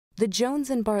The Jones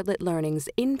and Bartlett Learning's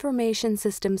Information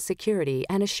Systems Security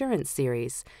and Assurance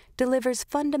series delivers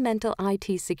fundamental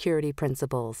IT security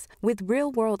principles with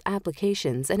real-world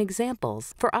applications and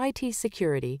examples for IT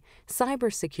security,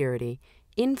 cybersecurity,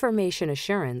 information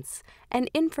assurance,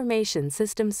 and information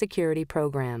system security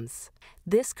programs.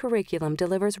 This curriculum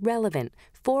delivers relevant,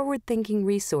 forward-thinking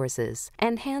resources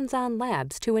and hands-on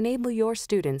labs to enable your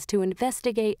students to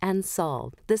investigate and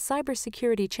solve the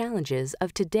cybersecurity challenges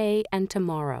of today and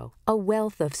tomorrow. A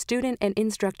wealth of student and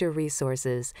instructor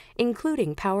resources,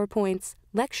 including PowerPoints,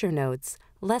 lecture notes,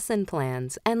 lesson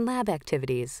plans, and lab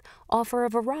activities, offer a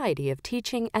variety of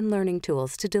teaching and learning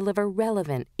tools to deliver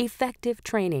relevant, effective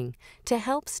training to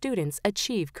help students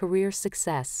achieve career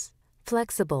success.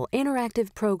 Flexible,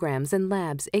 interactive programs and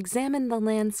labs examine the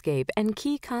landscape and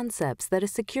key concepts that a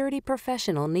security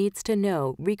professional needs to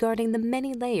know regarding the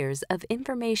many layers of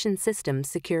information systems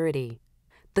security.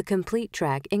 The complete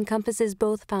track encompasses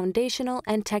both foundational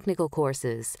and technical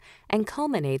courses and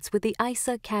culminates with the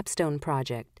ISA Capstone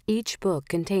Project. Each book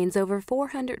contains over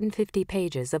 450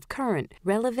 pages of current,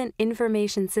 relevant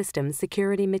information systems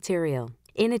security material.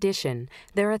 In addition,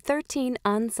 there are 13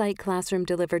 on-site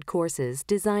classroom-delivered courses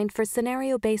designed for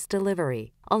scenario-based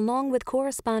delivery, along with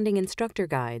corresponding instructor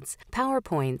guides,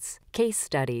 PowerPoints, case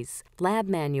studies, lab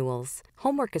manuals,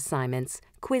 homework assignments,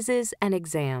 quizzes, and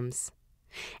exams.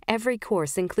 Every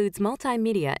course includes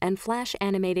multimedia and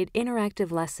flash-animated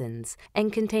interactive lessons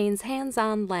and contains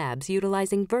hands-on labs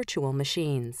utilizing virtual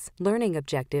machines. Learning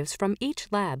objectives from each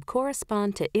lab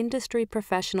correspond to industry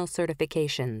professional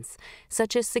certifications,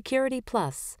 such as Security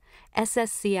Plus,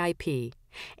 SSCIP,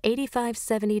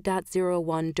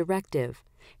 8570.01 Directive,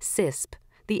 CISSP,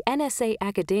 the NSA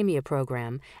Academia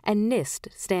Program, and NIST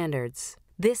standards.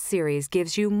 This series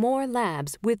gives you more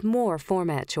labs with more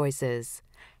format choices.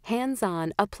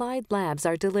 Hands-on, applied labs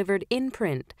are delivered in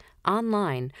print,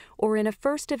 online, or in a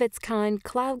first-of-its-kind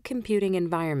cloud computing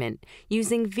environment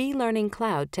using vLearning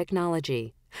Cloud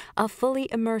technology, a fully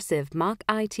immersive mock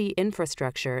IT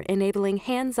infrastructure enabling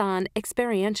hands-on,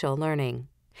 experiential learning.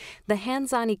 The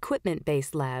hands-on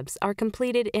equipment-based labs are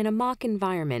completed in a mock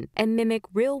environment and mimic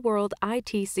real-world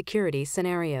IT security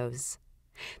scenarios.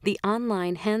 The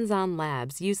online hands-on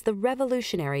labs use the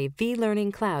revolutionary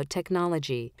vLearning Cloud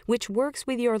technology, which works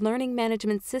with your learning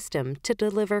management system to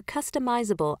deliver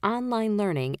customizable online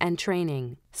learning and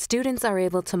training. Students are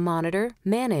able to monitor,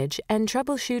 manage, and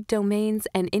troubleshoot domains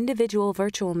and individual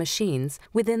virtual machines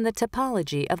within the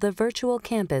topology of the virtual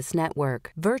campus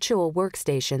network. Virtual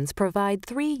workstations provide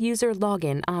 3 user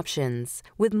login options,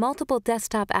 with multiple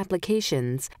desktop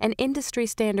applications and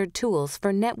industry-standard tools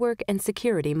for network and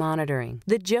security monitoring.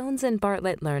 The Jones and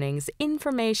Bartlett Learning's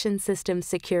Information Systems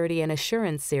Security and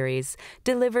Assurance series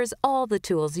delivers all the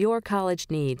tools your college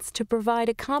needs to provide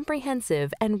a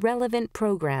comprehensive and relevant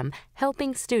program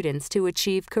helping students to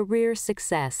achieve career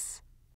success.